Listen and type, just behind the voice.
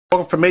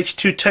Welcome from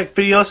H2 Tech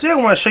Videos. Today I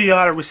want to show you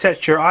how to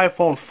reset your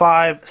iPhone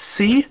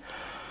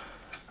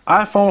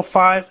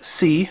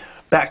 5C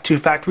back to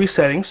factory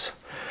settings.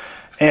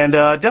 And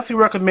definitely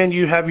recommend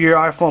you have your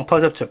iPhone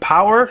plugged up to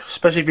power,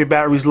 especially if your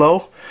battery's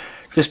low,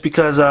 just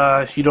because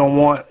you don't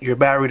want your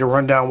battery to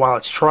run down while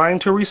it's trying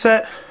to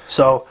reset.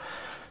 So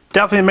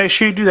definitely make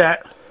sure you do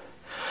that.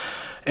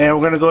 And we're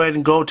going to go ahead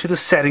and go to the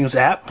settings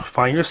app,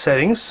 find your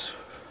settings.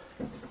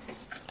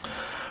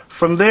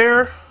 From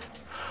there,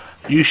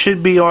 you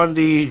should be on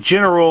the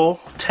general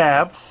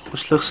tab,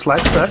 which looks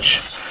like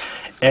such,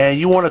 and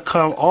you want to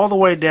come all the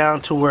way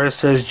down to where it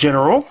says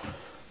general,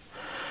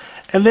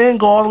 and then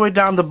go all the way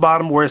down the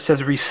bottom where it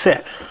says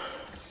reset.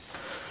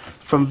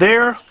 From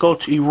there, go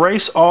to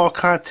erase all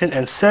content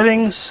and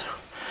settings,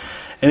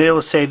 and it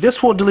will say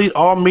this will delete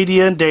all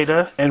media and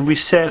data and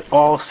reset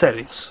all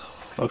settings.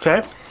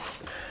 Okay,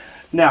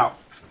 now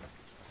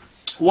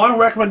one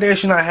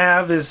recommendation I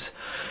have is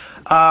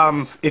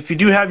if you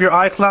do have your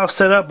iCloud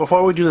set up,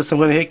 before we do this I'm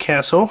going to hit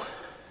cancel.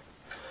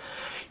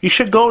 You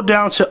should go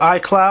down to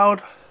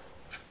iCloud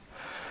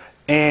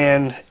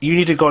and you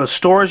need to go to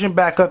storage and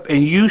backup,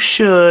 and you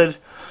should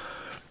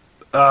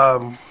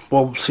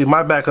well, see,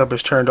 my backup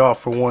is turned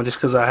off for one, just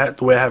because I had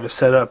the way I have it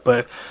set up,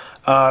 but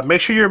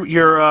make sure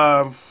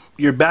your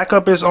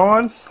backup is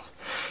on,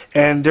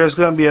 and there's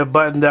going to be a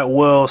button that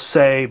will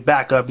say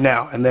backup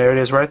now, and there it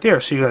is right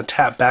there. So you're going to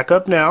tap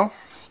backup now.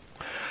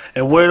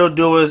 And what it'll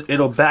do is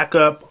it'll back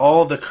up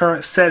all the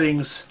current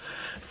settings.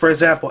 For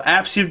example,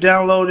 apps you've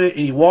downloaded,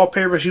 any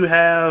wallpapers you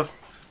have,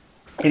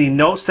 any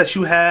notes that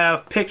you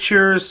have,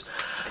 pictures.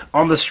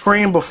 On the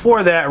screen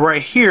before that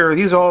right here,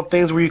 these are all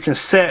things where you can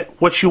set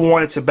what you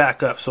want it to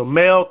back up. So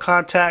mail,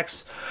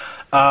 contacts,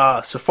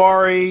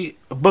 Safari,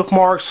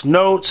 bookmarks,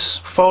 notes,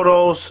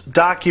 photos,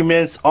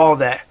 documents, all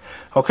that.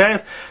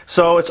 Okay,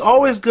 so it's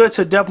always good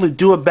to definitely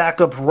do a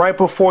backup right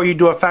before you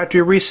do a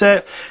factory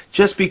reset,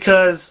 just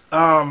because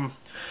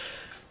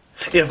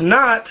if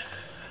not,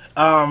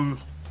 and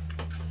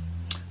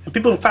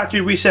people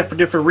factory reset for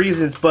different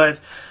reasons, but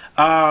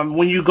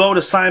when you go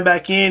to sign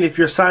back in, if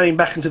you're signing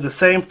back into the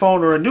same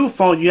phone or a new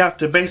phone, you have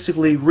to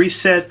basically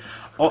reset.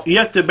 You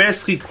have to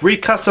basically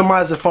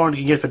re-customize the phone.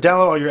 You have to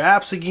download all your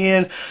apps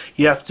again.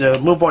 You have to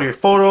move all your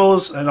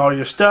photos and all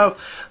your stuff.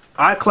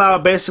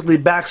 iCloud basically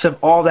backs up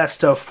all that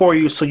stuff for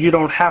you, so you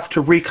don't have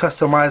to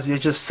re-customize it.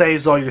 It just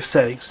saves all your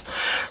settings.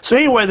 So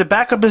anyway, the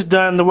backup is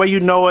done. The way you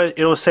know it,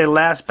 it'll say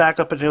last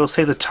backup and it'll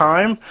say the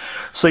time,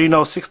 so you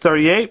know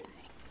 6:38.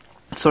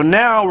 So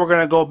now we're going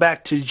to go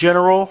back to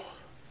general,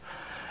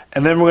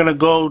 and then we're going to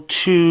go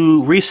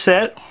to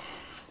reset.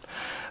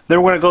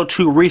 Then we're going to go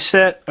to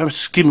reset.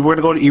 Excuse me. We're going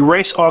to go to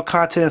erase all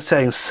content and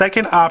settings.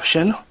 Second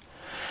option.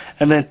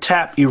 And then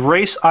tap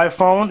erase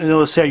iPhone, and it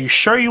will say, are you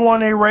sure you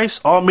want to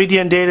erase? All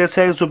media and data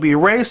settings will be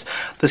erased.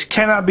 This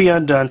cannot be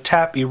undone.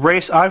 Tap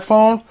erase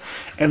iPhone,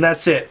 and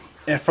that's it.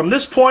 And from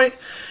this point,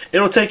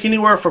 it'll take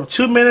anywhere from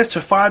 2 minutes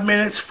to 5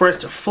 minutes for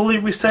it to fully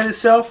reset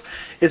itself.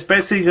 It's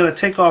basically going to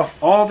take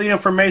off all the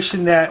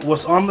information that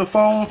was on the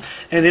phone,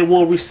 and it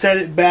will reset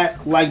it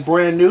back like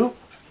brand new.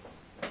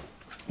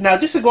 Now,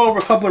 just to go over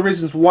a couple of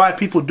reasons why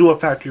people do a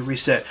factory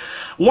reset.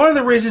 One of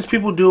the reasons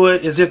people do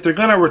it is if they're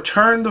going to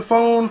return the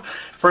phone.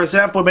 For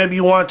example, maybe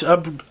you want to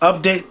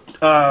update,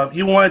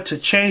 you want to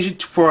change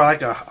it for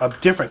like a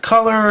different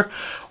color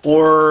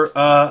or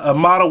a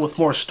model with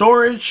more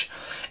storage,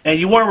 and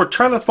you want to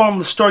return the phone to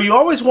the store. You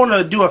always want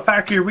to do a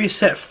factory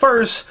reset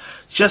first,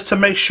 just to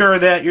make sure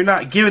that you're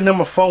not giving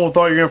them a phone with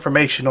all your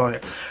information on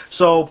it.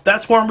 So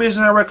that's one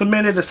reason I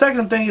recommend it. The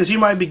second thing is you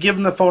might be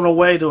giving the phone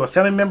away to a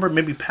family member,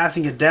 maybe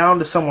passing it down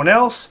to someone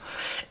else,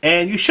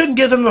 and you shouldn't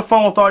give them the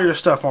phone with all your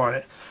stuff on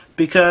it,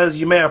 because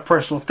you may have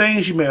personal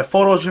things, you may have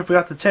photos you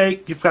forgot to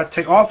take,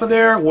 off of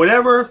there,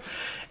 whatever,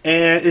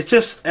 and it's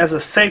just as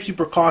a safety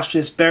precaution,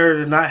 it's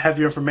better to not have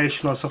your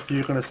information on something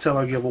you're going to sell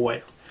or give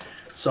away.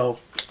 So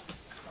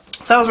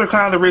those are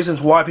kind of the reasons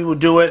why people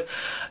do it.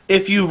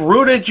 If you've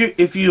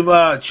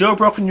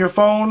jailbroken your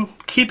phone,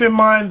 keep in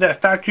mind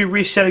that factory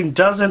resetting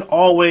doesn't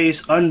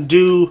always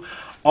undo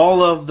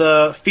all of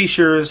the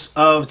features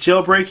of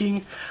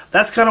jailbreaking.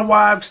 That's kind of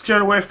why I've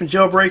steered away from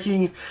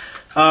jailbreaking.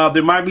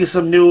 There might be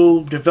some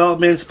new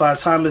developments by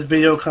the time this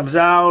video comes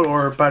out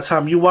or by the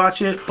time you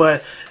watch it,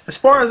 but as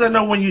far as I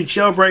know, when you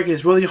jailbreak,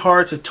 it's really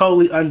hard to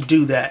totally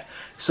undo that.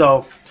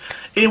 So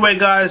anyway,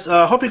 guys,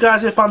 hope you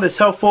guys have found this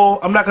helpful.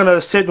 I'm not going to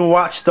sit and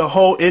watch the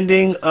whole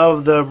ending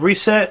of the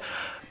reset,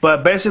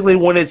 but basically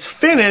when it's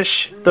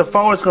finished, the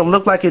phone is going to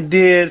look like it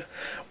did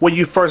when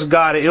you first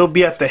got it. It'll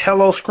be at the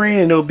hello screen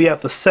and it'll be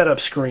at the setup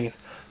screen.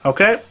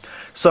 Okay?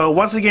 So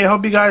once again,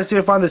 hope you guys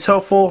did find this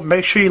helpful.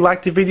 Make sure you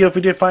like the video if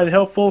you did find it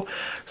helpful.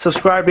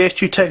 Subscribe to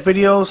H2 Tech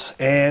Videos.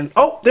 And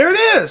oh, there it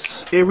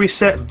is. It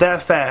reset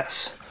that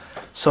fast.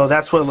 So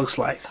that's what it looks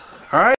like. Alright?